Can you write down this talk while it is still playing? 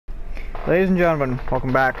Ladies and gentlemen,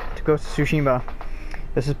 welcome back to Ghost of Tsushima.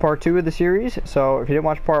 This is part 2 of the series, so if you didn't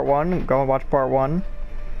watch part 1, go and watch part 1.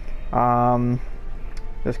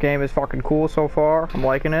 This game is fucking cool so far. I'm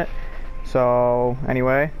liking it. So,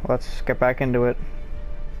 anyway, let's get back into it.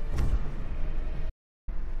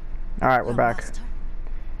 Alright, we're back.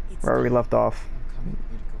 Where we left off.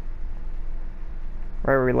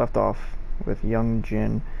 Where we left off with young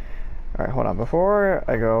Jin. Alright, hold on. Before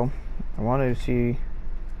I go, I want to see...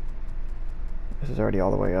 This is already all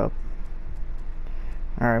the way up.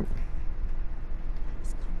 Alright.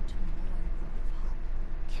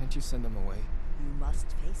 Can't you send them away? You must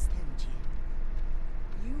face them, Jin.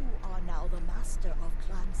 You are now the master of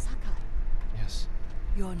Clan Sakai. Yes.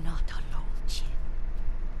 You're not alone, Jin.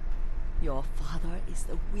 Your father is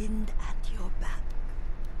the wind at your back.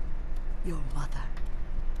 Your mother,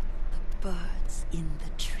 the birds in the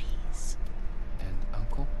trees. And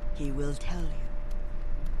Uncle? He will tell you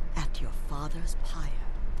at your father's pyre.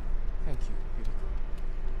 Thank you, Yuriko.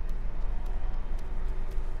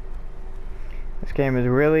 This game is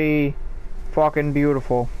really fucking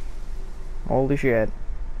beautiful. Holy shit.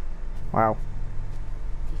 Wow.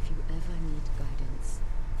 If you ever need guidance,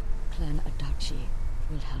 Clan Adachi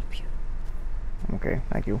will help you. Okay,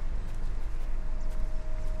 thank you.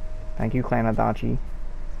 Thank you, Clan Adachi.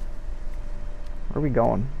 Where are we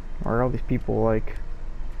going? Where are all these people, like...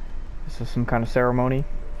 This is some kind of ceremony? Your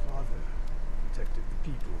father protected the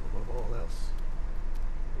people above all else.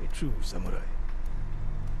 A true samurai.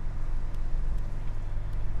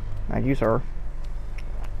 Thank you, sir.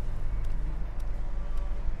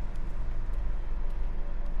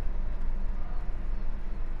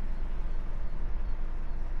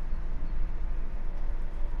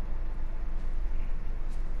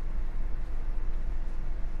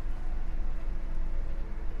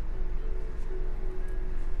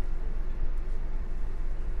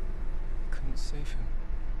 Couldn't save him.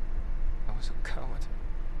 I was a coward.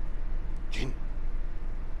 Jin,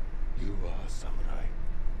 you are a samurai.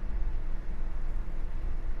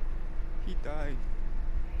 He died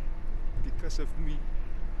because of me.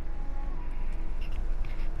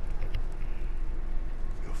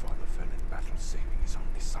 Your father fell in battle saving his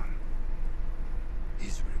only son.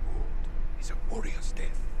 His reward is a warrior's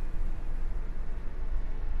death.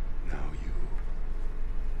 Now you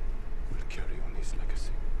will carry on his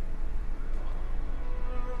legacy.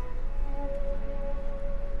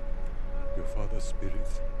 Your father's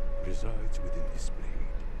spirit resides within this blade.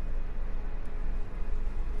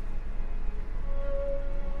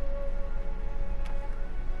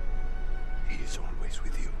 He is always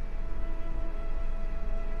with you.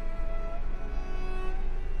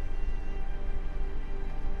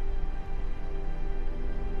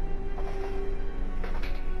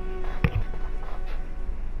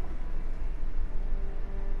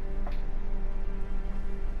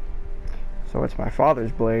 So it's my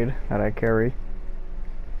father's blade that I carry.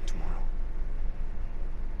 Tomorrow,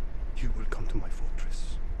 you will come to my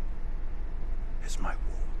fortress as my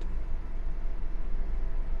ward.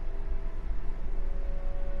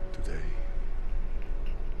 Today,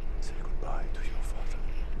 say goodbye to your father.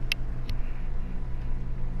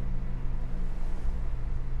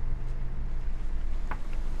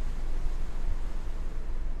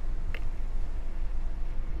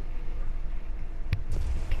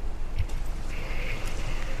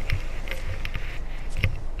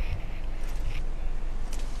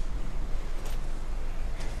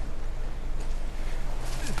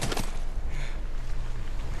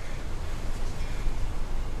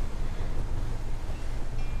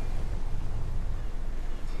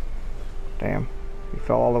 Damn. He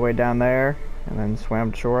fell all the way down there and then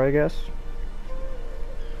swam to shore, I guess.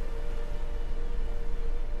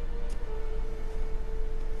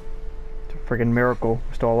 It's a friggin' miracle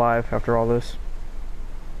we're still alive after all this.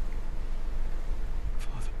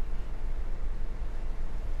 Father.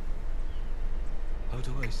 How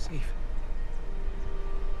do I save him?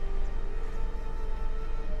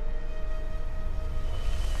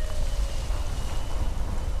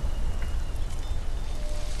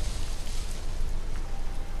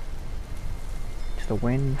 It's the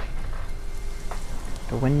wind.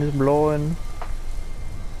 The wind is blowing.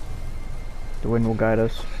 The wind will guide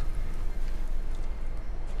us.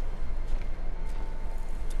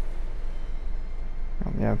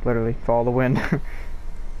 Yeah, literally, follow the wind.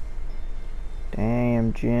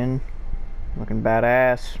 Damn, Jin. Looking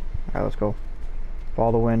badass. Alright, let's go.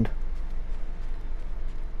 Follow the wind.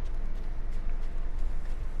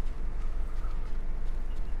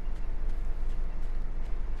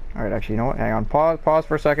 Alright, actually, you know what? Hang on. Pause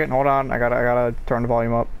for a second. Hold on. I gotta turn the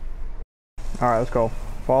volume up. Alright, let's go.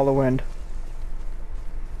 Follow the wind.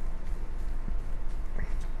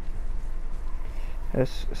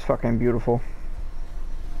 This is fucking beautiful.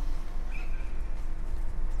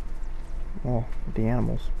 Oh, the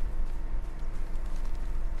animals.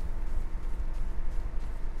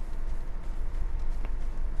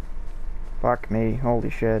 Fuck me, holy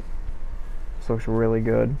shit. This looks really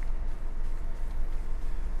good.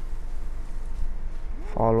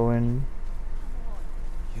 Following.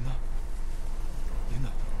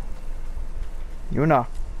 Yuna,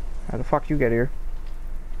 how the fuck you get here?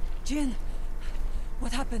 Jin,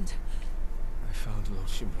 what happened? I found Lord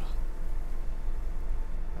Shimura.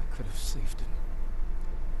 I could have saved him.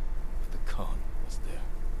 But the Khan was there.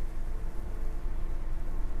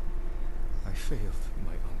 I failed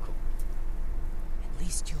my uncle. At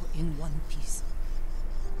least you're in one piece.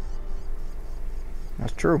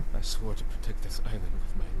 That's true. I swore to protect this island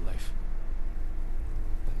with my life.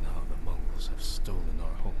 And now the Mongols have stolen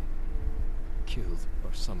our home. Killed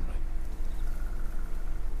our samurai.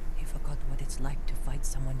 You forgot what it's like to fight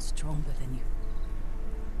someone stronger than you.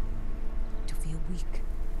 To feel weak.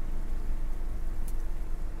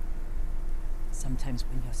 Sometimes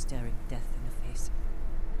when you're staring death in the face,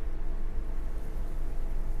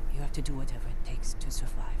 you have to do whatever it takes to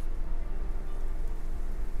survive.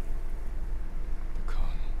 The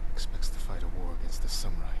Khan expects to fight a war against the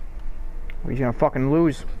samurai. We're gonna fucking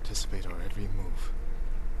lose. He'll anticipate our every move.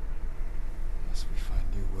 Unless we find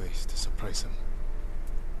new ways to surprise him.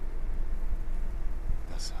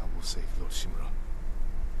 That's how we'll save Lord Shimura.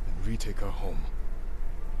 And retake our home.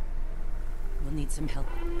 We'll need some help.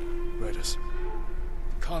 Riders.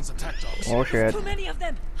 The Khan's attack dogs. Oh shit. Too many of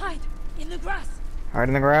them! Hide! In the grass! Hide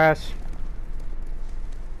in the grass.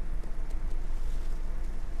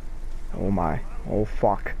 Oh my. Oh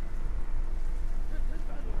fuck.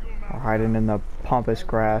 We're hiding in the pompous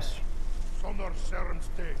grass.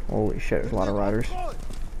 Holy shit, there's a lot of riders.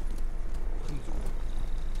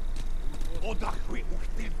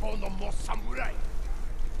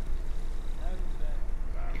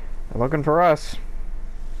 They're looking for us.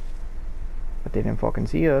 But they didn't fucking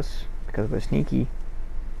see us because we're sneaky.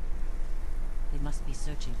 They must be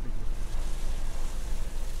searching for you.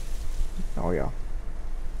 Oh yeah.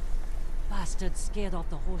 Bastards scared off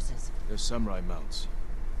the horses. They're samurai mounts,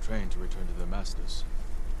 trained to return to their masters.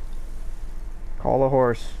 Call a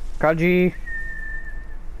horse. Kaji!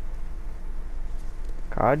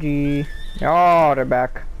 Kaji! Oh, they're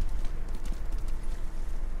back.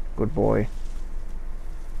 Good boy.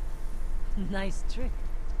 Nice trick.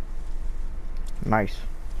 Nice.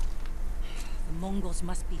 The Mongols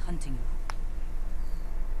must be hunting you.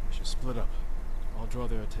 We should split up. I'll draw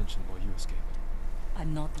their attention while you escape.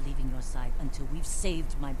 I'm not leaving your side until we've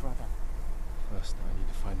saved my brother. First, I need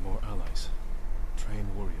to find more allies.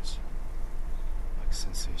 Trained warriors. Like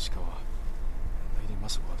Sensei Ishikawa and Lady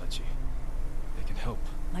Masuwa Adachi. They can help.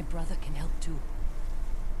 My brother can help too.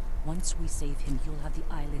 Once we save him, you'll have the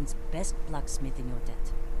island's best blacksmith in your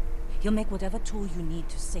debt. He'll make whatever tool you need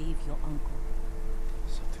to save your uncle.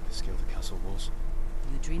 Something to scale the castle walls.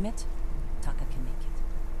 You dream it, Taka can make it.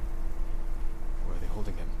 Where are they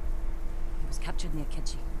holding him? He was captured near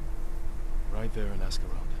Kechi. Ride there and ask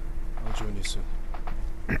around. I'll join you soon.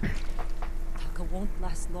 Taka won't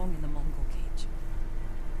last long in the Mongol cage.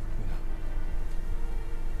 Luna.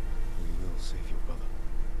 We will save your brother.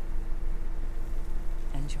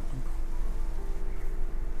 And your uncle.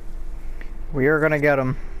 We are gonna get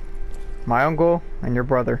him. My uncle and your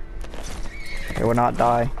brother. They will not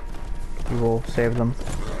die. We will save them.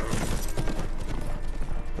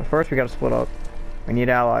 But first we gotta split up. We need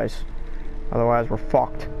allies. Otherwise we're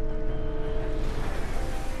fucked.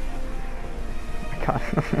 Oh my god,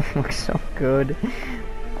 it looks so good.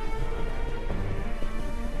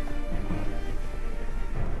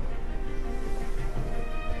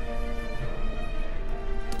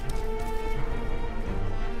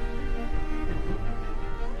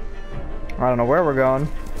 I don't know where we're going.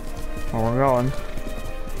 Where we're going.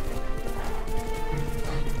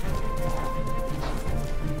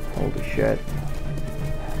 Holy shit.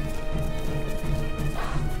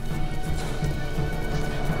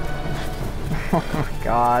 Oh my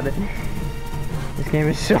god. This game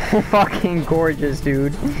is so fucking gorgeous,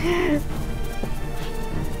 dude.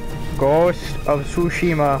 Ghost of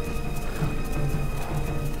Tsushima.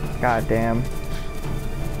 God damn.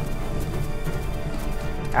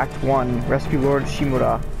 Act 1, rescue Lord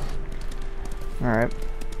Shimura. Alright.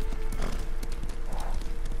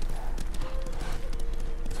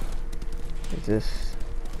 Is this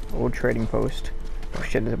old trading post? Oh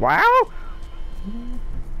shit, is it? Wow!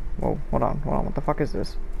 Whoa, hold on, what the fuck is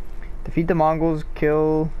this? Defeat the Mongols,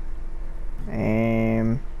 kill,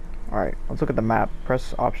 aim. Alright, let's look at the map.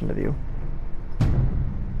 Press option to view.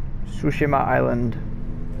 Tsushima Island.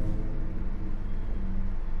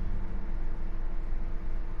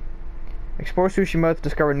 Explore Tsushima to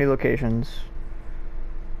discover new locations.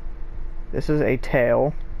 This is a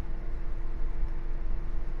tale.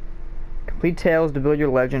 Complete tales to build your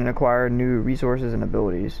legend and acquire new resources and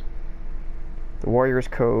abilities. The Warrior's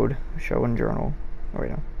Code. Show and journal. Oh,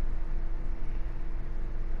 wait, no.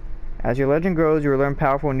 As your legend grows, you will learn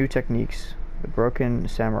powerful new techniques. The Broken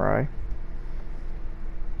Samurai.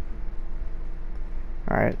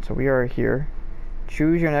 Alright, so we are here.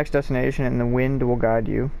 Choose your next destination and the wind will guide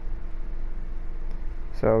you.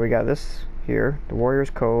 So we got this here. The Warrior's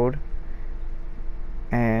Code.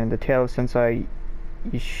 And the Tale of Sensei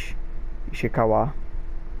Ishikawa.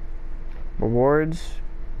 Rewards.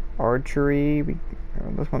 Archery.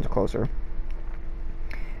 This one's closer.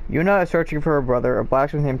 Yuna is searching for her brother, a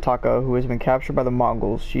blacksmith named Taka, who has been captured by the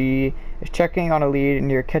Mongols. She is checking on a lead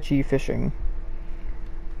near Kechi fishing.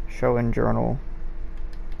 Show and journal.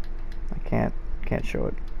 I can't show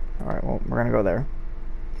it. Alright, well, we're gonna go there.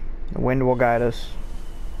 The wind will guide us.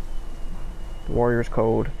 The Warrior's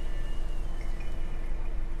Code.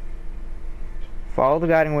 Follow the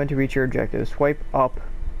guiding wind to reach your objective. Swipe up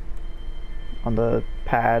on the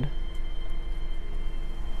pad.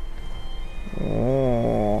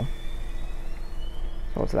 Oh.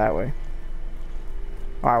 So it's that way.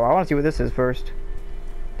 Alright, well, I want to see what this is first.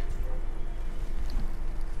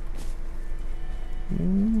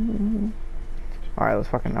 Alright,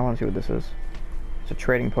 I want to see what this is. It's a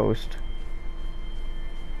trading post.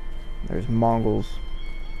 There's Mongols.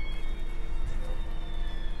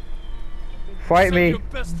 Fight me!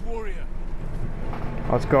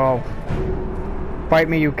 Let's go. Fight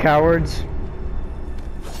me, you cowards!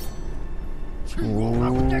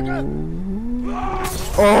 Ooh.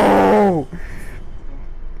 Oh!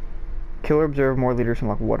 Kill or observe more leaders from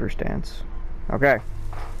like water stance. Okay.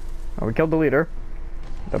 Oh, we killed the leader.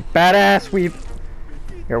 The badass sweep.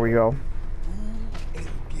 Here we go.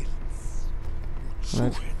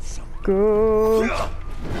 Let's go.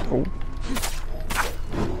 Oh.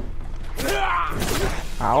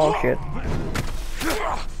 Oh shit.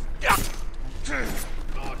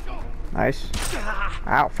 Nice.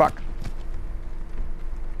 Ow, fuck.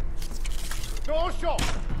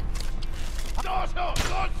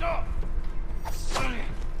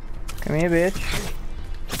 Come here, bitch.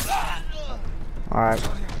 Alright.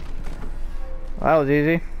 Well, that was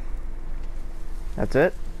easy. That's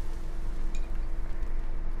it.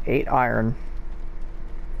 8 iron.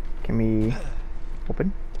 Can we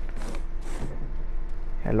open?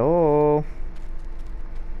 Hello?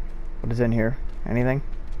 What is in here? Anything?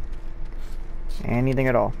 Anything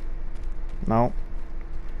at all? No.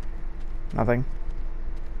 Nothing.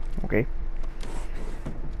 Okay.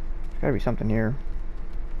 There's gotta be something here.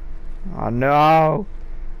 Oh no!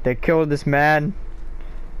 They killed this man.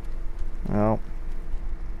 Well,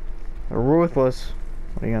 they're ruthless.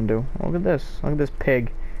 What are you gonna do? Look at this. Look at this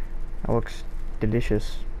pig. That looks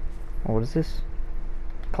delicious. Oh, what is this?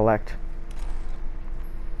 Collect.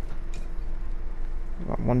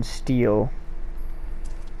 Got 1 steel.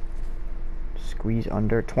 Squeeze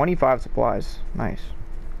under. 25 supplies. Nice.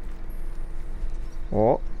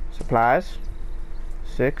 Oh, supplies.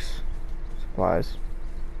 6 supplies.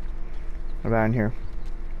 What about in here?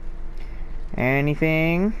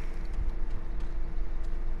 Anything?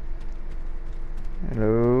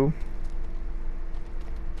 Hello?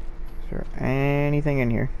 Is there anything in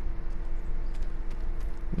here?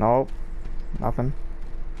 Nope. Nothing.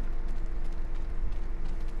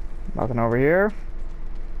 Nothing over here.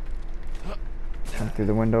 Come through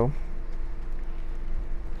the window.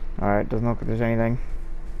 Alright, doesn't look like there's anything.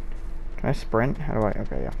 Can I sprint? How do I?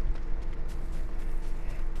 Okay, yeah.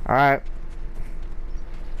 Alright.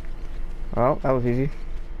 Well, that was easy.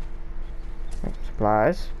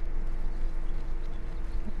 Supplies.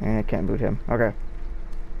 And I can't boot him. Okay.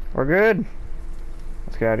 We're good.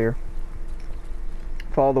 Let's get out of here.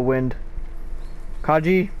 Follow the wind.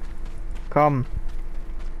 Kaji, come.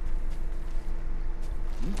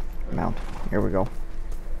 Mount. Here we go.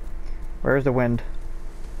 Where's the wind?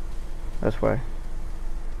 This way.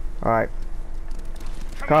 Alright.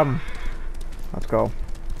 Come. Let's go.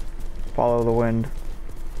 Follow the wind.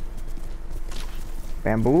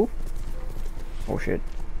 Bamboo? Oh shit.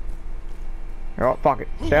 Oh, fuck it.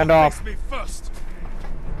 Stand off.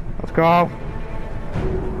 Let's go.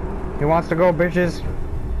 He wants to go, bitches.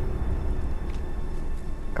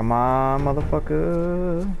 Come on,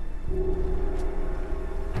 motherfucker.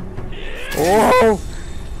 Oh!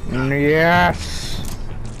 Yes!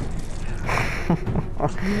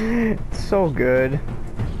 It's so good.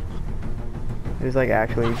 It's like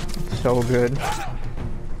actually so good.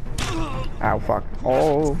 Ow, fuck.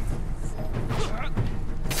 Oh.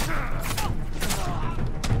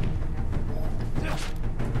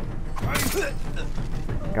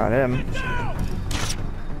 Got him.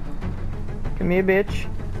 Come here, bitch.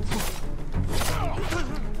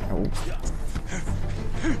 Oh.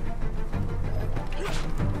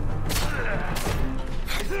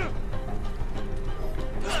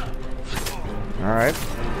 Alright.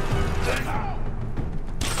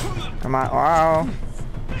 Come on. Wow.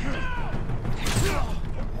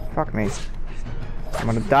 Fuck me. I'm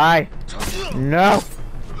gonna die. No!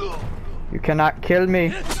 You cannot kill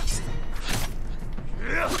me.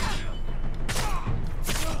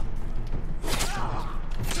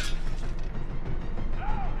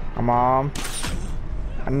 Come on.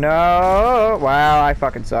 No! Wow, I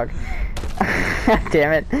fucking suck.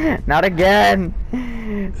 Damn it. Not again!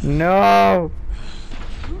 No!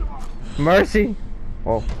 Mercy!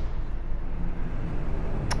 Whoa.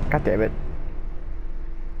 God damn it.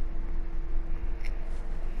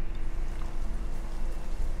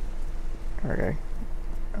 Okay.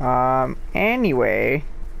 Anyway.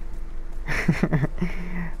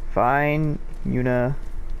 Fine. Yuna.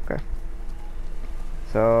 Okay.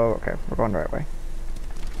 So, okay, we're going the right way.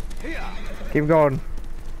 Keep going.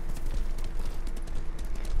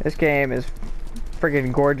 This game is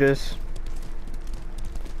freaking gorgeous.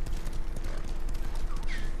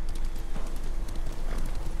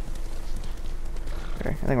 Okay,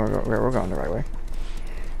 I think we're going the right way.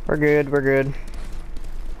 We're good, we're good.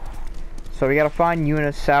 So we gotta find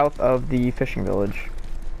Yuna south of the fishing village.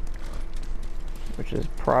 Which is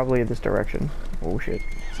probably this direction. Oh shit.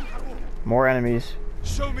 More enemies.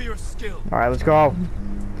 Show me your skill. Alright, let's go.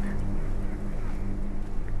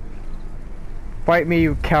 Fight me,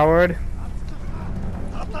 you coward.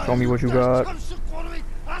 Show me what you got.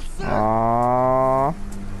 Aww.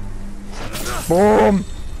 Boom!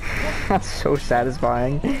 That's so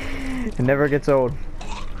satisfying. It never gets old.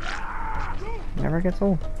 Never gets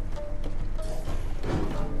old.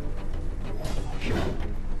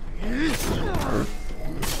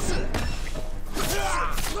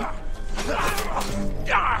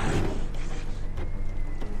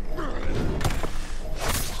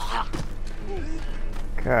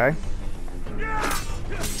 Okay.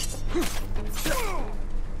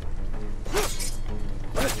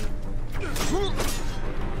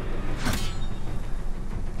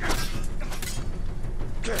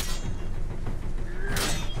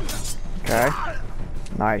 Okay.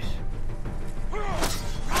 Nice.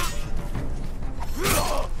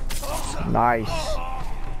 Nice.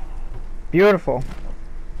 Beautiful.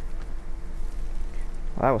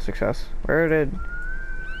 Well, that was success. Where'd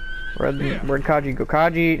Kaji go?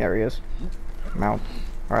 Kaji, there he is. Mount.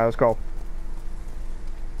 Alright, let's go.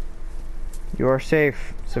 You are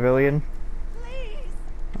safe, civilian.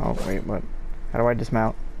 Oh, wait, what? How do I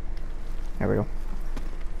dismount? There we go.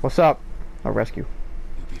 What's up? I'll rescue.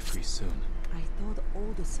 You'll be free soon. I thought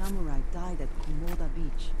all the samurai died at Komoda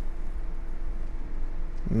Beach.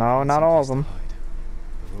 No, not all of them.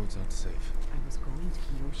 The roads aren't safe. I was going to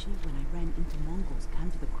Kiyoshi when I ran into Mongols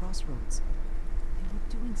camped at the crossroads. They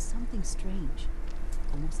were doing something strange,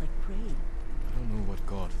 almost like praying. I don't know what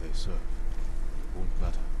god they serve. It won't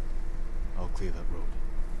matter. I'll clear that road.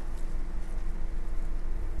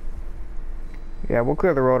 Yeah, we'll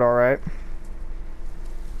clear the road alright.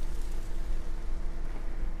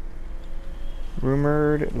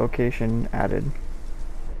 Rumored location added.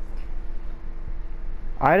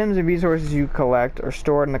 Items and resources you collect are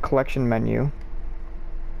stored in the collection menu.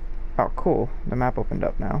 Oh, cool. The map opened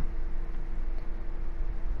up now.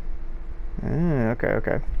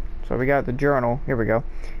 Okay. So we got the journal. Here we go.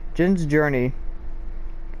 Jin's Journey.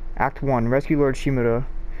 Act 1. Rescue Lord Shimura.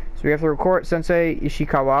 So we have to recruit Sensei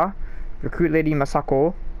Ishikawa, recruit Lady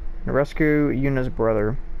Masako, and rescue Yuna's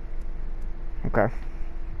brother. Okay.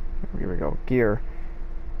 Here we go. Gear.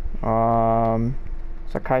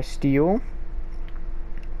 Sakai Steel.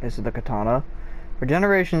 This is the katana. For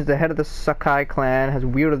generations, the head of the Sakai clan has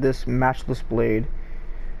wielded this matchless blade.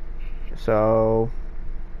 So,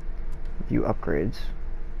 view upgrades.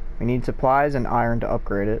 We need supplies and iron to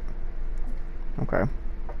upgrade it. Okay.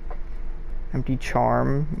 Empty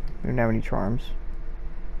charm. We don't have any charms.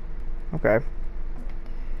 Okay.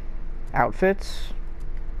 Outfits.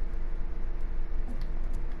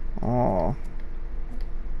 Oh.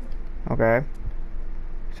 Okay.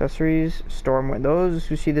 Accessories. Storm. Those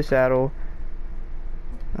who see the saddle.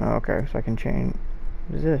 Oh, okay, so I can change.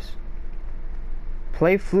 What is this?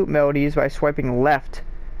 Play flute melodies by swiping left.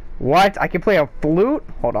 What? I can play a flute?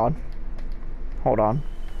 Hold on. Hold on.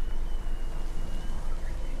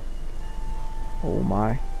 Oh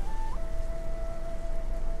my.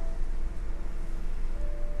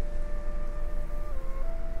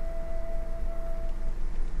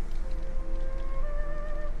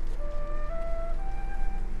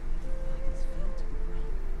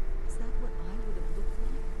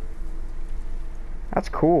 That's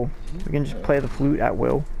cool. We can just play the flute at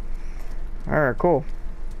will. Alright, cool.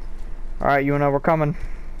 Alright, you and I, we're coming.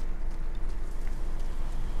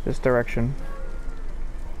 This direction.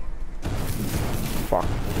 Fuck.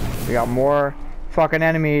 We got more fucking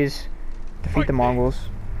enemies. Defeat the Mongols.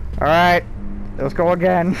 Alright. Let's go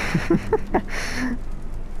again.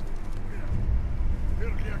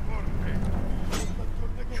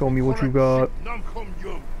 Show me what you got.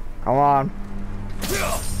 Come on.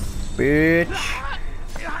 Bitch.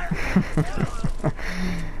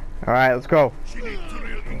 Alright, let's go.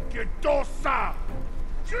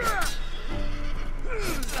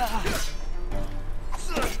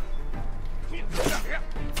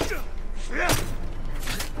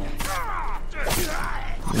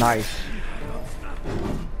 Nice.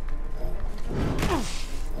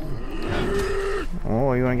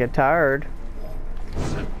 Oh, you wanna get tired?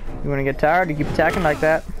 You wanna get tired? You keep attacking like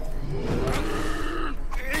that.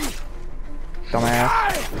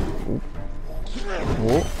 Dumbass.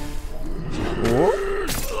 Whoa. Whoa.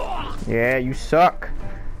 Yeah, you suck.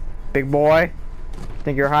 Big boy.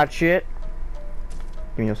 Think you're hot shit?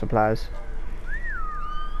 Give me your supplies.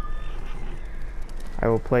 I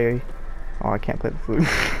will play. Oh, I can't play the flute.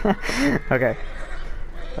 Okay.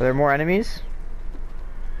 Are there more enemies?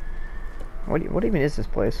 What even is this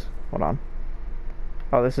place? Hold on.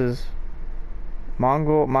 Oh, this is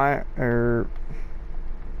Mongol.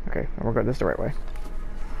 Okay, we're going this the right way.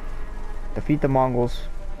 Defeat the Mongols.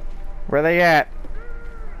 Where are they at?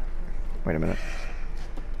 Wait a minute.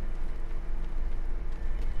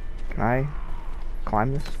 Can I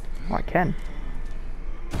climb this? Oh, I can.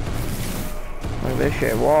 Look at this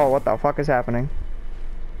shit. Whoa, what the fuck is happening?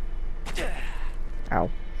 Ow.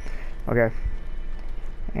 Okay.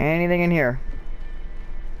 Anything in here?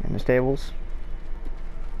 In the stables?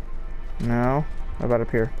 No. What about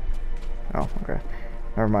up here? Oh, okay.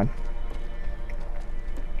 Never mind.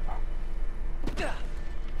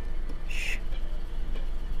 Shh.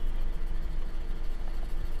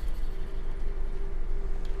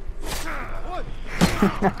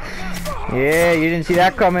 Yeah, you didn't see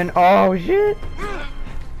that coming. Oh, shit.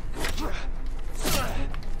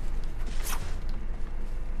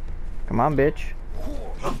 Come on, bitch.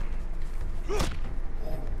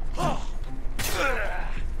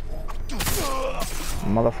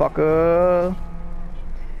 Motherfucker.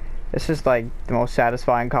 This is like the most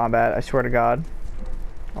satisfying combat, I swear to God.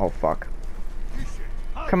 Oh, fuck.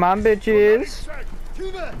 Come on, bitches.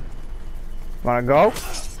 Wanna go?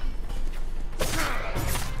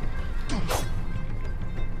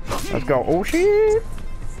 Let's go. Oh, shit.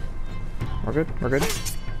 We're good. We're good.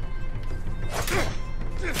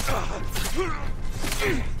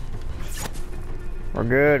 We're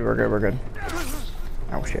good. We're good. We're good.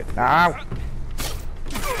 Oh, shit. Ow.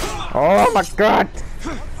 Oh, my God.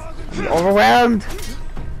 I'm overwhelmed.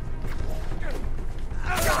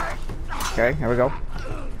 Okay, here we go.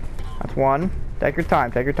 That's one. Take your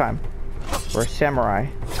time. Take your time. We're a samurai.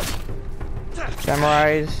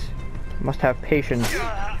 Samurais must have patience.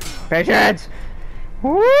 Patience!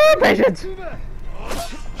 Woo! Patience!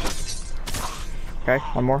 Okay,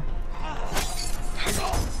 one more.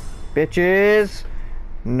 Bitches!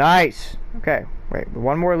 Nice! Okay, wait,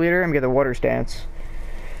 one more leader and we get the water stance.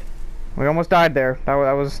 We almost died there. That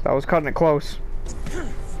was cutting it close.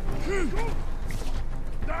 Is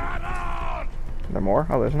there more?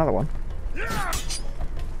 Oh, there's another one.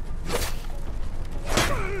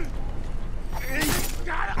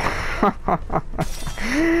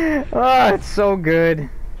 Oh, it's so good.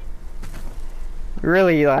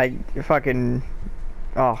 Really, like, fucking...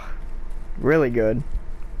 Oh, really good.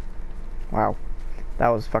 Wow. That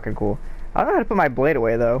was fucking cool. I don't know how to put my blade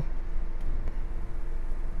away, though.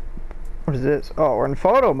 What is this? Oh, we're in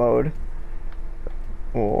photo mode.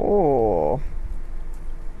 Oh.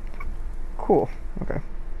 Cool. Okay.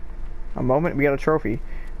 A moment, we got a trophy.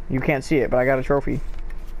 You can't see it, but I got a trophy.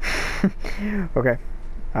 Okay.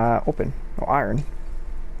 Open. Oh, iron.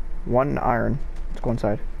 One iron. Let's go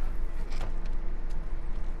inside.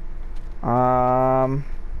 More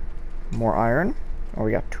iron. Oh,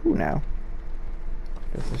 we got two now.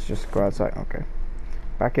 Let's just go outside. Okay.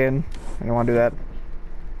 Back in. I don't want to do that.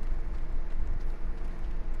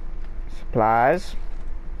 Supplies.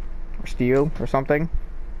 Or steel or something.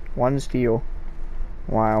 One steel.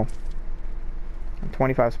 Wow.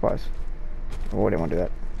 25 supplies. Oh, I didn't want to do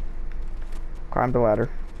that. Climb the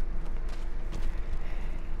ladder.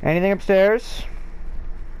 Anything upstairs?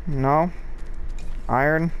 No.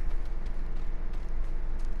 Iron.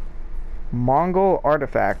 Mongol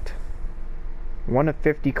artifact. 1 of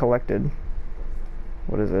 50 collected.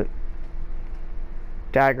 What is it?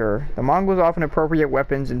 Dagger. The Mongols often appropriate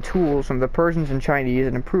weapons and tools from the Persians and Chinese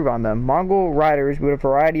and improve on them. Mongol riders wield a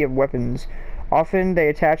variety of weapons. Often they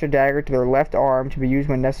attach a dagger to their left arm to be used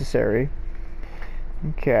when necessary.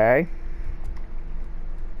 Okay.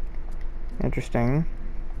 Interesting.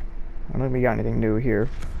 I don't think we got anything new here.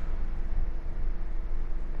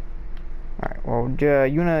 Alright, well,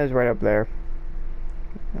 Yuna is right up there.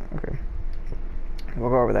 Okay. We'll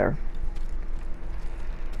go over there.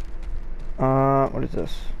 What is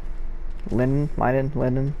this? Linen?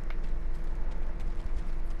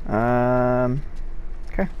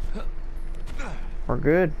 Okay. We're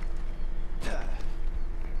good.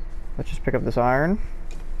 Let's just pick up this iron.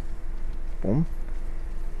 Boom.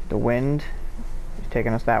 The wind is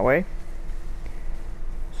taking us that way.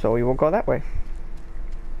 So we will go that way.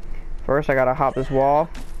 First, I gotta hop this wall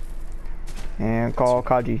and call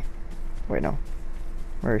Kaji. Wait, no.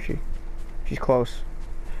 Where is she? She's close.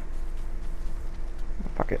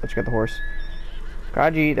 Fuck it, let's get the horse.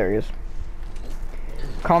 Kaji, there he is.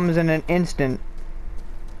 Comes in an instant.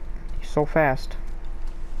 He's so fast.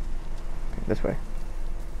 Okay, this way.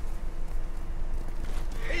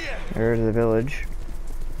 There's the village.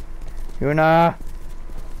 Yuna!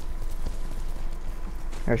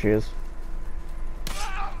 There she is.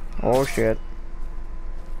 Oh shit.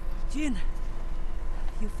 Jin,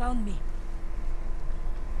 you found me.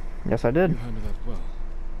 Yes, I did. You handled that well.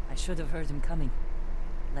 I should have heard him coming.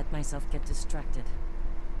 Let myself get distracted.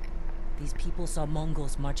 These people saw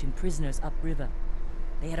Mongols marching prisoners upriver.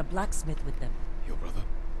 They had a blacksmith with them. Your brother?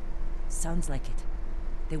 Sounds like it.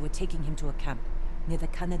 They were taking him to a camp near the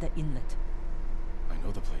Kaneda Inlet. I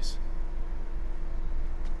know the place.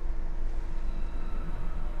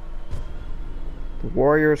 The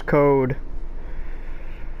Warrior's Code.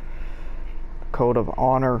 Code of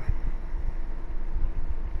Honor.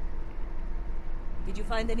 Did you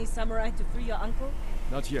find any samurai to free your uncle?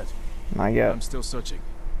 Not yet. Not yet. I'm still searching.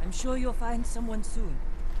 I'm sure you'll find someone soon.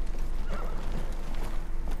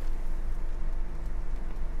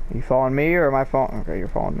 Are you following me or am I following? Okay, you're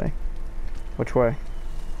following me. Which way?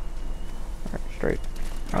 Alright, straight.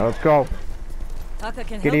 Alright, let's go. Taka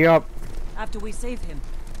can Giddy help up. after we save him.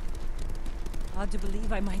 Hard to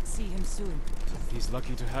believe I might see him soon. He's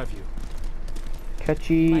lucky to have you.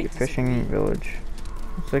 Ketchi Might Fishing disagree. Village.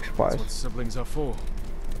 6 supplies. That's what siblings are for.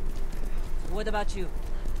 What about you?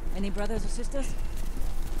 Any brothers or sisters?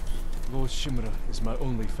 Lord Shimura is my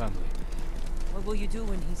only family. What will you do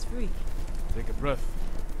when he's free? Take a breath.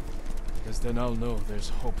 Because then I'll know there's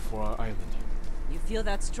hope for our island. You feel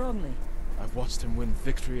that strongly? I've watched him win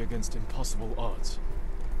victory against impossible odds.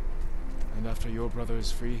 And after your brother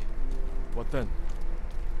is free, what then?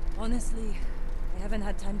 Honestly, I haven't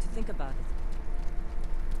had time to think about it.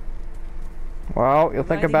 Well, you'll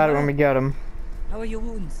think Riding about it when well? we get him. How are your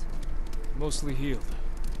wounds? Mostly healed.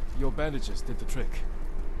 Your bandages did the trick.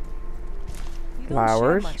 You don't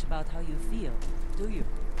Flowers? share much about how you feel, do you?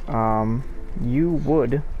 You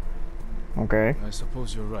would. Okay. I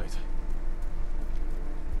suppose you're right.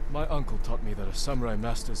 My uncle taught me that a samurai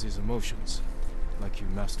masters his emotions, like you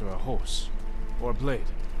master a horse or a blade.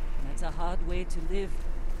 That's a hard way to live.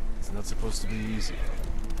 It's not supposed to be easy.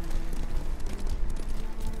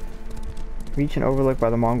 Reach an overlook by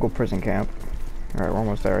the Mongol prison camp. Alright, we're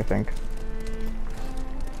almost there, I think.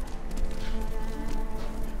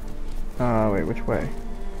 Wait, which way?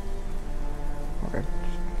 Okay,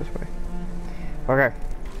 just this way. Okay,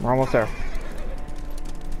 we're almost there.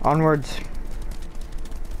 Onwards.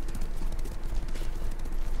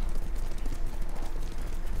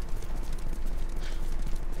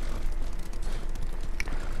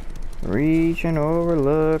 Reach and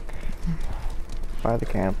overlook by the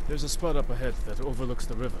camp. There's a spot up ahead that overlooks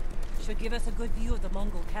the river. Should give us a good view of the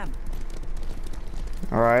Mongol camp.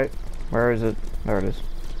 Alright, where is it? There it is.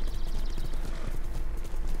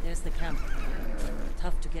 There's the camp.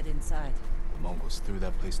 Tough to get inside. The Mongols threw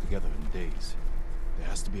that place together in days. There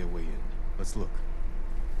has to be a way in. Let's look.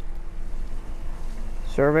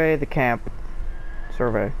 Survey the camp.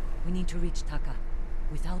 Survey. We need to reach Taka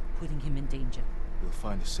without putting him in danger. We'll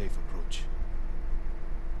find a safe approach.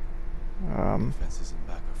 Defenses in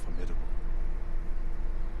back are formidable.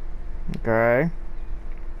 Okay.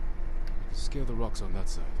 Scale the rocks on that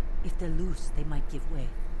side. If they're loose, they might give way.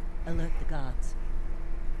 Alert the guards.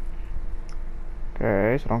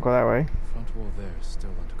 Okay, so don't go that way. Front wall there is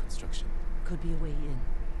still under construction. Could be a way in.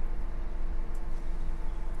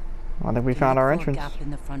 I think we Look found our for a entrance. gap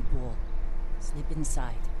in the front wall. Slip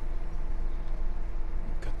inside.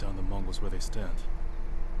 Cut down the Mongols where they stand.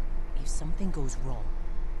 If something goes wrong,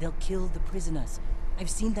 they'll kill the prisoners. I've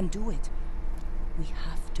seen them do it. We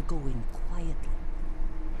have to go in quietly.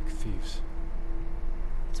 Like thieves.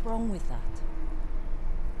 What's wrong with that?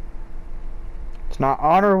 It's not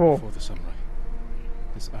honorable. Before the samurai,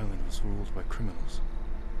 this island was ruled by criminals.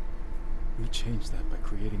 We changed that by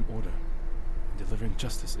creating order and delivering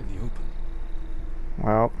justice in the open.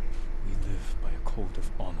 Well, We live by a code of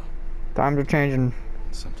honor. times are changing.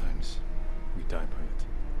 And sometimes we die by it.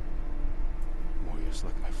 Warriors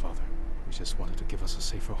like my father, who just wanted to give us a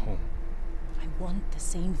safer home. I want the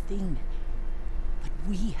same thing. But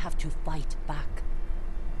we have to fight back.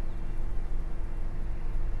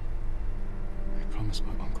 I promised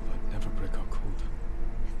my uncle I'd never break our code.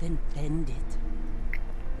 Then bend it.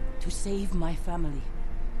 To save my family.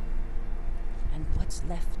 And what's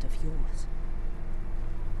left of yours.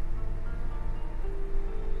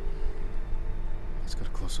 Let's get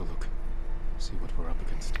a closer look. See what we're up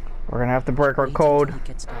against. We're gonna have to break our Wait code. until it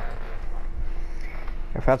gets dark.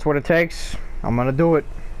 If that's what it takes, I'm gonna do it.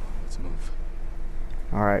 Let's move.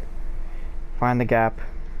 Alright. Find the gap.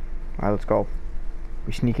 Alright, let's go.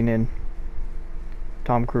 We sneaking in.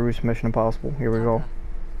 Tom Cruise, Mission Impossible. Here we go. Papa,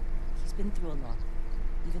 he's been through a lot.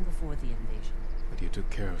 Even before the invasion. But you took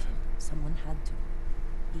care of him. Someone had to.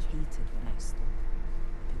 He hated when I stole.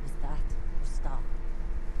 It was that or stop.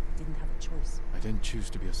 I didn't have a choice. I didn't choose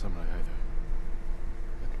to be a samurai either.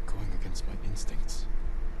 But going against my instincts,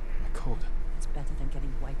 my code. It's better than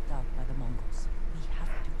getting wiped out by the Mongols. We have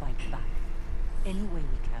to fight back. Any way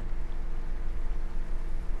we can.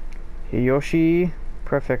 Hiyoshi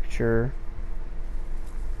Prefecture.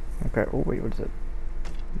 Okay, oh wait, what is it?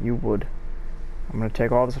 You would. I'm gonna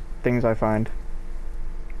take all the things I find.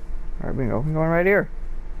 Alright, we go. We're going right here.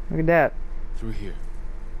 Look at that. Through here.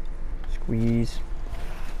 Squeeze.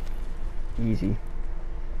 Easy.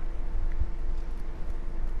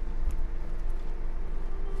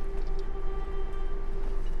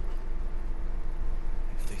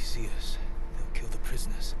 If they see us, they'll kill the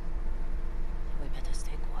prisoners. We better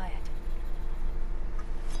stay quiet.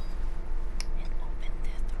 And open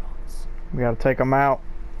their throats. We gotta take them out.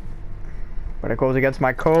 But it goes against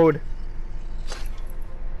my code.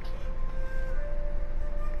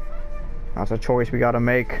 That's a choice we gotta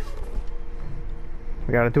make.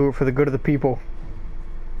 We gotta do it for the good of the people.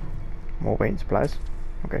 More waiting supplies.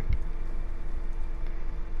 Okay.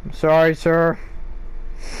 I'm sorry, sir.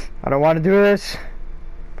 I don't want to do this,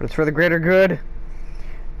 but it's for the greater good.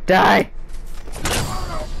 Die!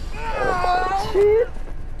 Shit.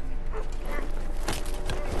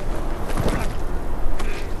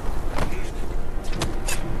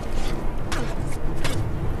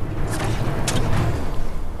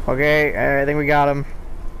 Okay, I think we got him.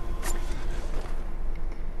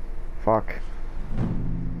 Fuck.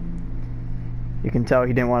 You can tell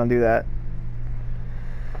he didn't want to do that.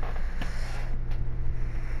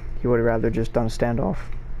 He would have rather just done a standoff.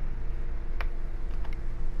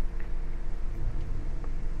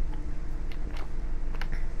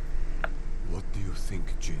 What do you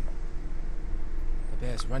think, Jin? The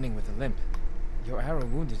bear's running with a limp. Your arrow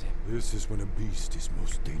wounded him. This is when a beast is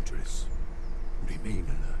most dangerous. Remain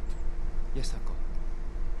alert. Yes, Uncle.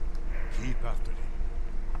 Keep after him.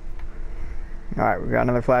 Alright, we got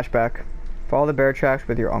another flashback. Follow the bear tracks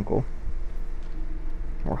with your uncle.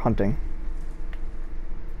 Or hunting.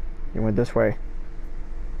 You went this way.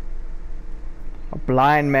 A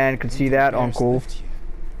blind man could see that, Bears uncle. lived here.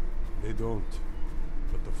 They don't.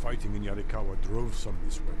 But the fighting in Yarikawa drove some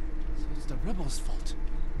this way. So it's the rebels' fault.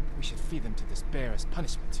 We should feed them to this bear as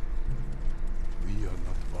punishment. We are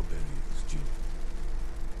not barbarians, Jin.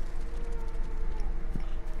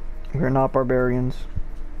 We're not barbarians.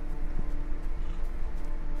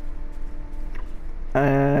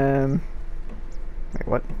 Wait,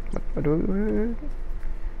 what? What do we...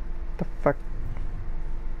 What the fuck?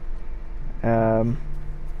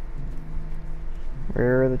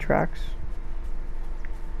 Where are the tracks?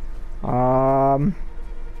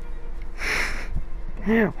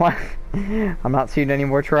 What? I'm not seeing any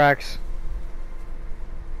more tracks.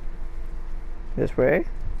 This way?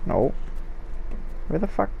 No. Where the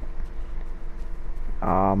fuck?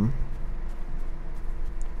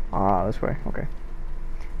 This way. Okay.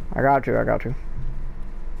 I got you. I got you.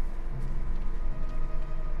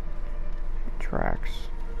 Tracks.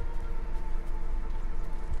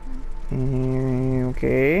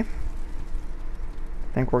 Okay. I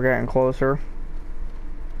think we're getting closer.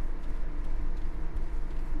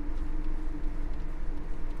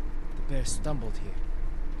 The bear stumbled here.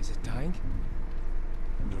 Is it dying?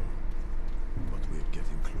 No. But we're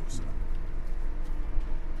getting closer.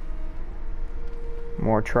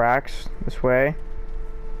 More tracks this way.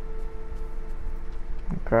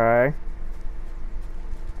 Okay.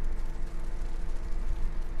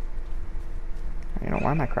 You know,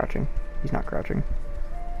 why am I crouching? He's not crouching.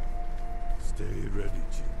 Stay ready,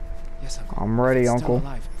 Jin. Yes, Uncle. I'm ready, It's Uncle. Still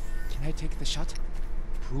alive. Can I take the shot?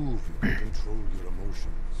 Prove you can control your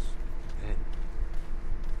emotions. Then,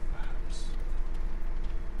 perhaps.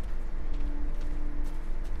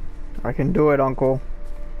 I can do it, Uncle.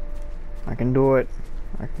 I can do it.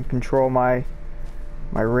 I can control my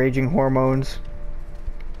raging hormones.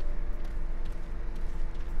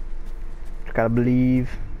 Just gotta believe.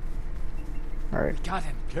 Alright, Got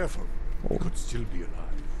him. Careful. He could still be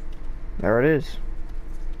alive. there it is.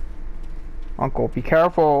 Uncle, be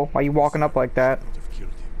careful. Why are you walking up like that? Would have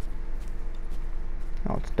killed him.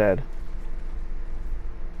 Oh, it's dead.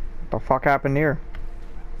 What the fuck happened here?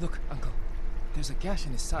 Look, Uncle. There's a gash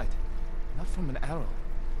in his side. Not from an arrow.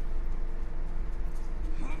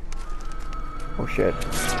 Oh shit.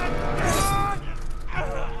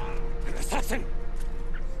 An assassin!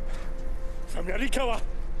 From Yarikawa!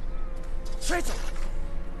 Traitor!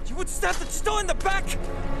 You would stab the Chido in the back!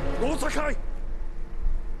 Rosakai!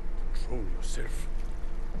 Control yourself.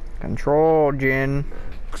 Control, Jin.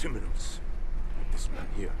 Criminals. Like this man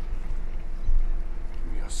here.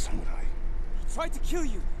 We are samurai. He tried to kill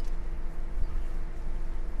you!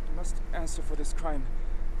 He must answer for this crime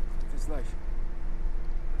with his life.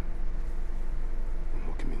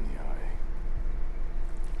 Look him in the eye.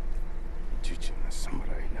 Teach him a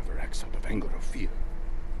samurai never acts out of anger or fear.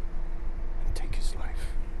 And take his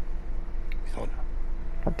life. With honor.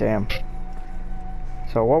 God damn.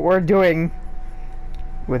 So what we're doing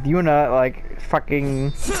with Yuna, like,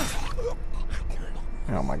 fucking...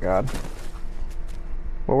 Oh my god.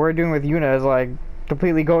 What we're doing with Yuna is, like,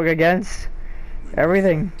 completely going against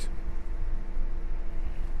everything.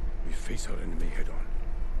 We face our enemy head on.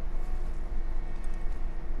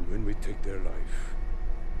 When we take their life,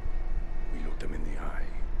 we look them in the eye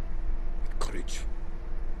with courage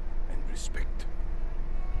and respect.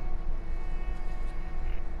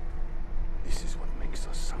 This is what makes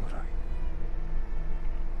us samurai.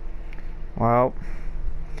 Well,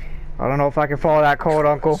 I don't know if I can follow that code,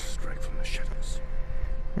 Uncle. Strike from the shadows.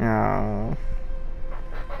 No.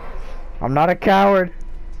 I'm not a coward.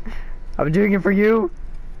 I'm doing it for you.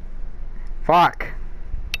 Fuck.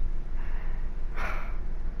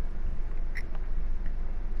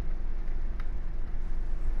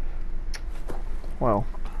 Well.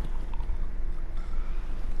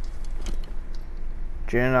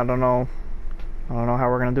 Jin, I don't know. I don't know how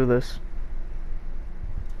we're gonna do this.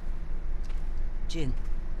 Jin,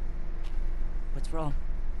 what's wrong?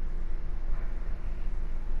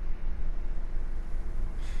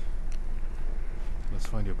 Let's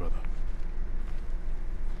find your brother.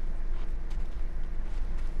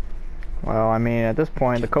 Well, I mean, at this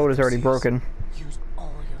point, the code is already broken. Use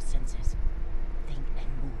all your senses. Think and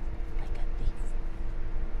move like a thief.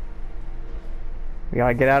 We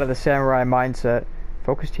gotta get out of the samurai mindset.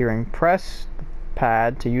 Focused hearing. Press the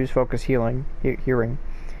pad to use focused hearing,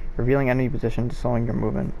 revealing enemy position, slowing your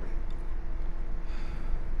movement.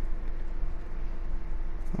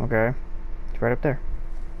 Okay, it's right up there.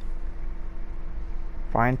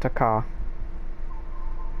 Find Taka.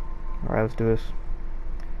 Alright, let's do this.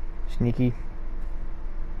 Sneaky.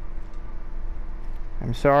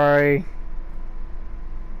 I'm sorry.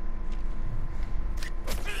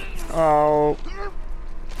 Oh.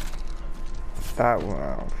 That one.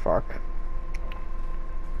 Oh, fuck.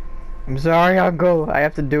 I'm sorry, Uncle. I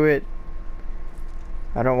have to do it.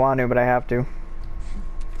 I don't want to, but I have to.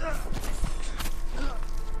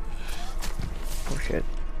 Oh shit.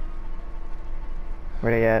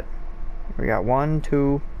 Where they at? We got 1,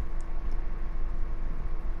 2.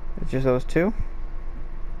 It's just those two?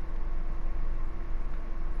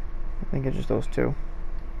 I think it's just those two.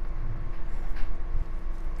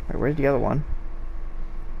 Wait, where's the other one?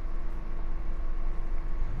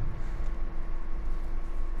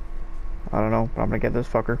 I don't know, but I'm gonna get this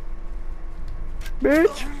fucker.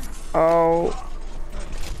 Bitch! Oh.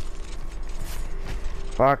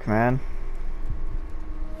 Fuck, man.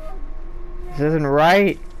 This isn't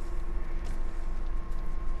right.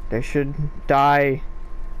 They should die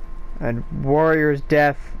a warrior's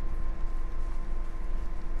death.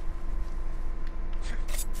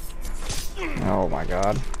 Oh my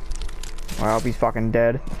god. Well, I hope he's fucking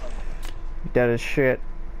dead. Dead as shit.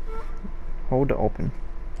 Hold to open.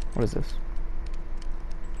 What is this?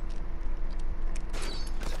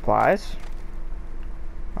 Supplies?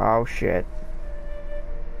 Oh shit.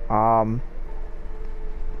 I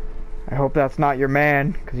hope that's not your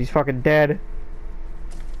man, because he's fucking dead.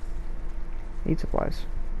 Need supplies.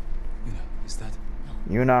 Yuna, is that?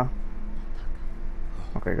 Yuna.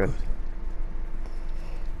 Okay, good.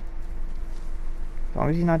 As long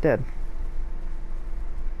as he's not dead.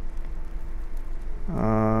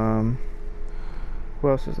 Who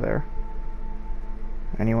else is there?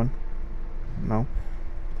 Anyone? No?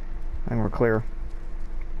 I think we're clear.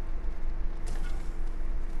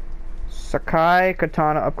 Sakai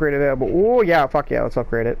Katana upgrade available. Oh yeah, fuck yeah, let's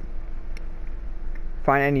upgrade it.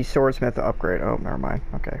 Find any swordsmith to upgrade. Oh, never mind.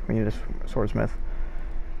 Okay, we need a swordsmith.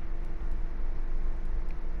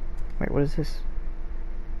 Wait, what is this?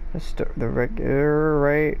 The regular,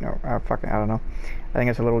 right? No, I don't know. I think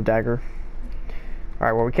it's a little dagger.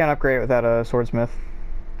 Alright, well we can't upgrade it without a swordsmith.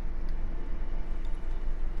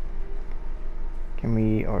 Can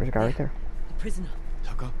we... Oh, there's a guy right there. A prisoner.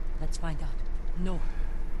 Taka? Let's find out. No,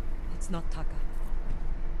 it's not Taka.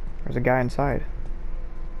 There's a guy inside.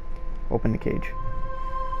 Open the cage.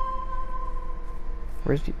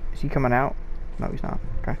 Where's he? Is he coming out? No, he's not.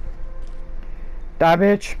 Okay. Die,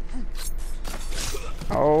 bitch!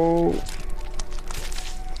 Oh.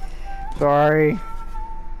 Sorry.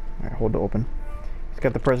 Alright, hold it open. Let's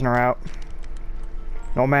get the prisoner out.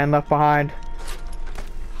 No man left behind.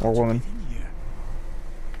 Or woman. Yeah.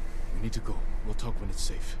 We need to go. We'll talk when it's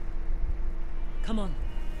safe. Come on.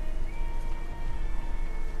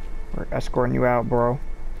 We're escorting you out, bro.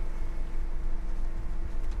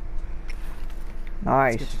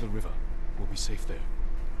 Nice. Let's get to the river. We'll be safe there.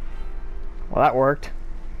 Well, that worked.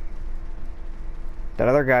 That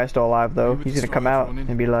other guy's still alive, though. He's gonna come out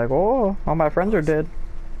and be like, "Oh, all my friends are dead."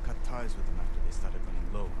 Cut ties with them after they started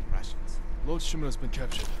running low on rations. Lord Shimura's been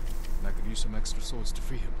captured, and I could use some extra swords to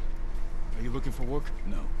free him. Are you looking for work?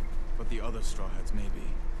 No, but the other Straw Hats may be.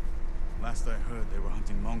 Last I heard, they were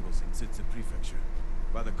hunting Mongols in Tsutsu Prefecture,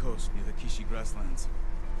 by the coast near the Kishi grasslands.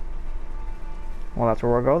 Well, that's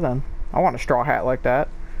where we'll go then. I want a straw hat like that.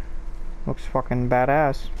 Looks fucking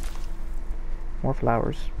badass. More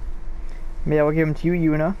flowers. Maybe I will give them to you,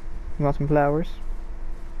 Yuna. You want some flowers?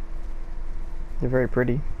 They're very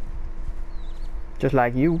pretty. Just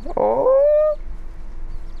like you. Oh!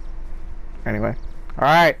 Anyway.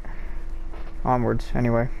 Alright. Onwards,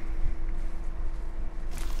 anyway.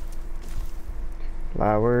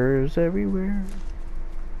 Flowers everywhere.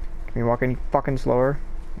 Can we walk any fucking slower?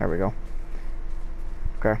 There we go.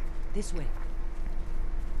 Okay. This way.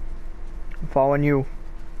 I'm following you.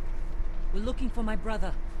 We're looking for my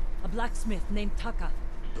brother, a blacksmith named Taka.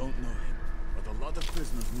 Don't know him, but a lot of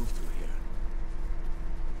prisoners moved through here.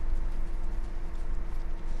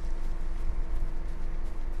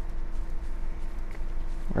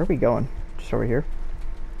 Where are we going? Just over here?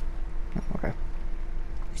 Oh, okay.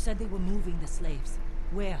 You said they were moving the slaves.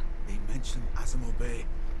 Where? They mentioned Azamo Bay.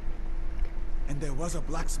 And there was a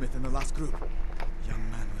blacksmith in the last group. Young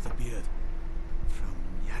man with a beard. From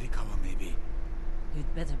Yarikawa, maybe.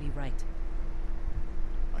 You'd better be right.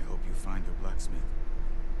 I hope you find your blacksmith.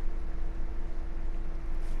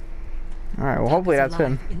 Alright, well hopefully Taka's that's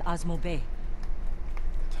him. alive in Azamo Bay.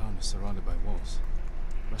 The town is surrounded by walls.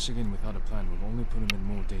 Rushing in without a plan will only put him in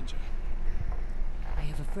more danger. I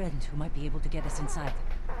have a friend who might be able to get us inside.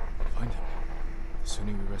 Find him. The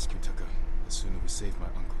sooner we rescue Taka, the sooner we save my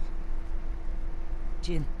uncle.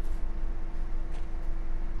 Jin.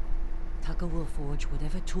 Taka will forge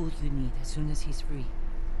whatever tool you need as soon as he's free.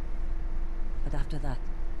 But after that,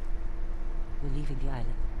 we're leaving the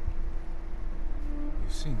island.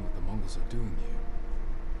 You've seen what the Mongols are doing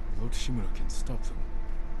here. Lord Shimura can stop them.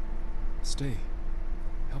 Stay.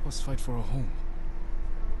 Help us fight for a home.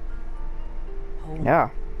 Home Yeah.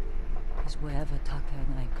 is wherever Taka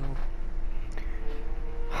and I go.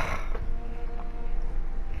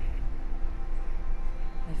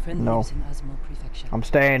 My friend No. lives in Azamo Prefecture, I'm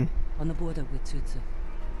staying. on the border with Tsutsu.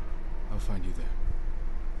 I'll find you there.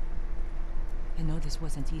 I know this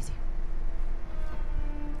wasn't easy.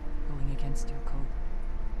 Going against your code.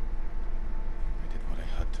 I did what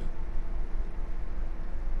I had to.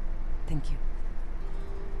 Thank you.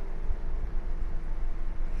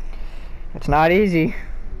 It's not easy.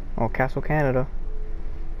 Oh, Castle Canada.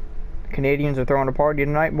 The Canadians are throwing a party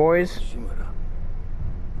tonight, boys. Shimura,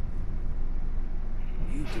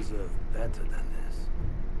 you deserve better than this.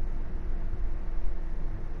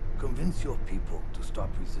 Convince your people to stop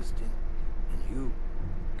resisting, and you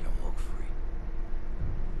can walk free.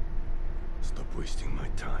 Stop wasting my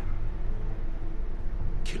time.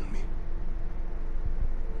 Kill me.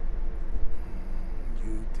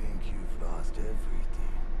 You think you've lost everything.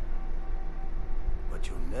 But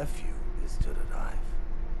your nephew is still alive.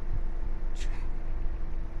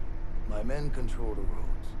 My men control the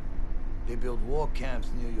roads. They build war camps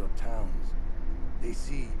near your towns. They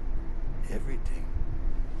see everything,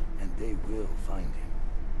 and they will find him.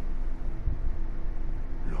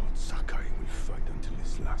 Lord Sakai will fight until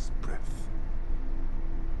his last breath.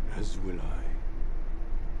 As will I.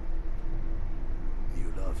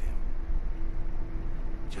 You love him.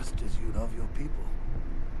 just as you love your people.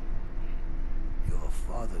 You're a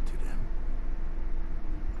father to them.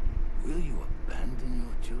 Will you abandon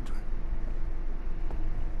your children?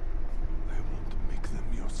 I won't make them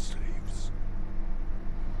your slaves.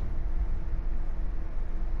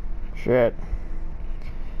 Shit.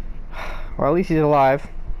 Well, at least he's alive.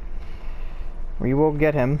 We will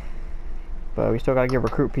get him. But we still gotta get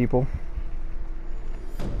recruit people.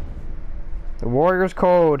 The Warrior's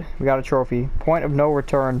Code. We got a trophy. Point of no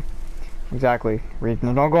return. Exactly.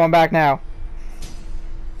 No going back now.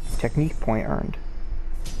 Technique point earned.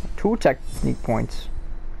 2 technique points.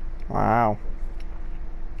 Wow.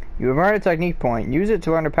 You have earned a technique point. Use it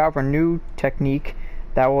to learn a powerful new technique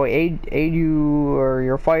that will aid you or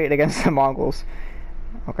your fight against the Mongols.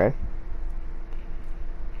 Okay.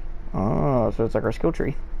 Oh, so it's like our skill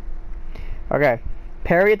tree. Okay.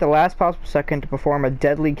 Parry at the last possible second to perform a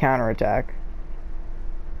deadly counterattack.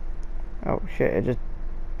 Oh shit, it just...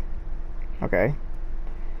 Okay.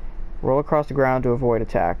 Roll across the ground to avoid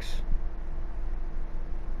attacks.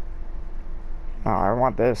 Oh, I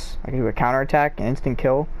want this. I can do a counterattack, an instant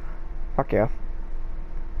kill. Fuck yeah.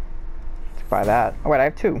 Let's buy that. Oh wait, I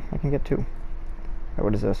have 2. I can get 2. Right,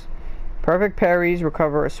 what is this? Perfect parries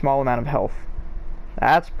recover a small amount of health.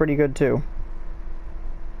 That's pretty good too.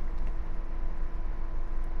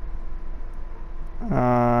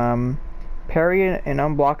 Parry an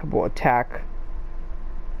unblockable attack.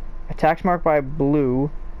 Attacks marked by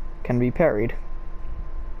blue can be parried.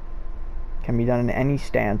 Can be done in any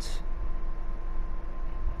stance.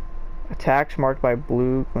 Attacks marked by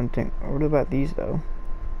blue. What about these though?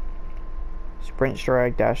 Sprint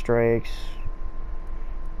strike, dash strikes.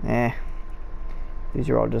 Eh. These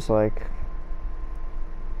are all just like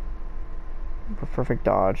perfect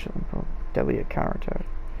dodge, deadly counterattack.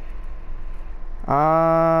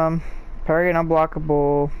 Parry an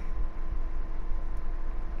unblockable.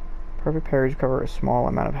 Perfect parries cover a small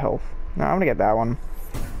amount of health. No, I'm gonna get that one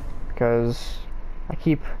because I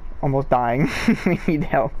keep almost dying. We need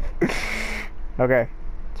help. Okay,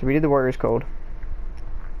 so we did the Warrior's Code.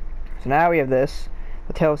 So now we have this: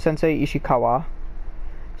 the tale of Sensei Ishikawa.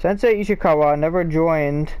 Sensei Ishikawa never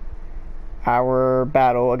joined our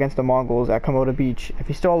battle against the Mongols at Komoda Beach. If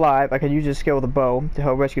he's still alive, I could use his skill with a bow to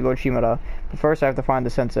help rescue Lord Shimada. But first I have to find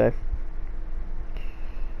the sensei.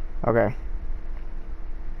 Okay.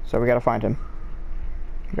 So we gotta find him.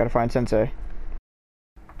 We gotta find sensei.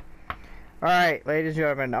 Alright, ladies and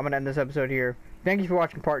gentlemen, I'm gonna end this episode here. Thank you for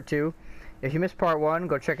watching part 2. If you missed part 1,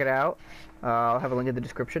 go check it out. I'll have a link in the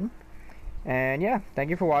description. And yeah,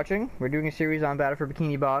 thank you for watching. We're doing a series on Battle for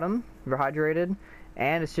Bikini Bottom, Rehydrated,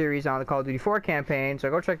 and a series on the Call of Duty 4 campaign,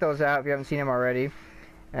 so go check those out if you haven't seen them already.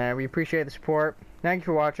 And we appreciate the support. Thank you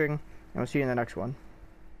for watching, and we'll see you in the next one.